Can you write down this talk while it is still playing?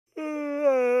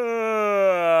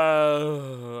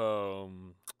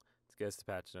latest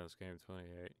patch notes came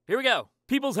 28. Here we go.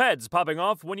 People's heads popping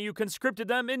off when you conscripted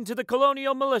them into the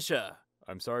colonial militia.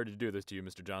 I'm sorry to do this to you,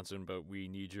 Mr. Johnson, but we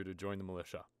need you to join the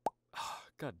militia.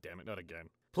 God damn it, not again.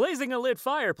 Placing a lit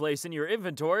fireplace in your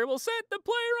inventory will set the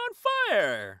player on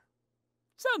fire.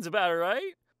 Sounds about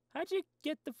right. How'd you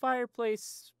get the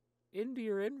fireplace into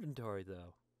your inventory,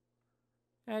 though?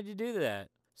 How'd you do that?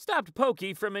 Stopped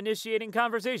Pokey from initiating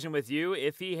conversation with you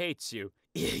if he hates you.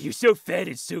 Yeah, you're so fat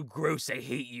and so gross, I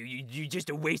hate you. You're just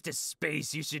a waste of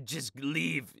space. You should just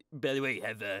leave. By the way,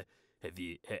 have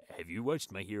you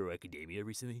watched My Hero Academia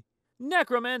recently?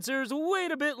 Necromancers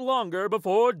wait a bit longer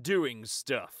before doing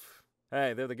stuff.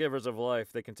 Hey, they're the givers of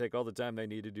life. They can take all the time they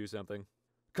need to do something.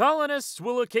 Colonists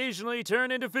will occasionally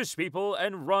turn into fish people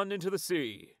and run into the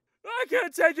sea. I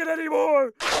can't take it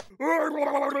anymore!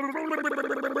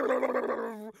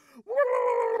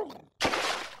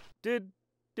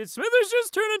 Did Smithers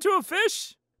just turn into a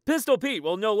fish? Pistol Pete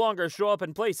will no longer show up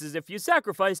in places if you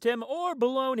sacrificed him or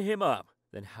blown him up.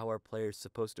 Then how are players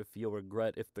supposed to feel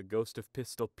regret if the ghost of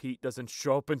Pistol Pete doesn't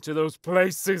show up into those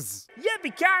places?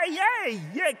 Yippee-ki-yay!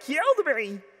 You killed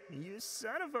me! You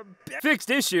son of a bitch! Fixed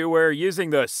issue where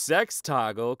using the sex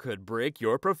toggle could break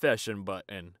your profession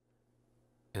button.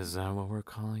 Is that what we're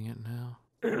calling it now?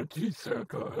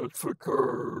 Anti-Santa has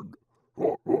occurred.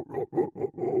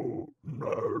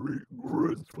 Merry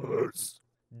Christmas.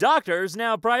 Doctors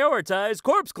now prioritize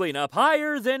corpse cleanup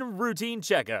higher than routine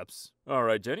checkups. All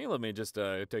right, Jenny, let me just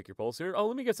take your pulse here. Oh,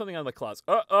 let me get something out of the closet.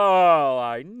 Oh,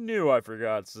 I knew I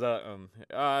forgot something.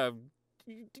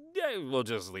 We'll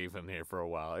just leave him here for a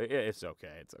while. It's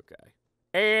okay, it's okay.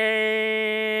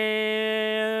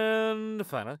 And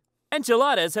finally,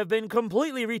 enchiladas have been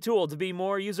completely retooled to be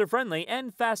more user-friendly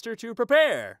and faster to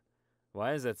prepare.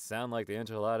 Why does it sound like the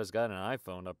enchiladas got an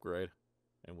iPhone upgrade?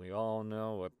 And we all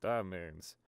know what that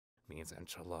means. It means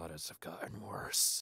enchiladas have gotten worse.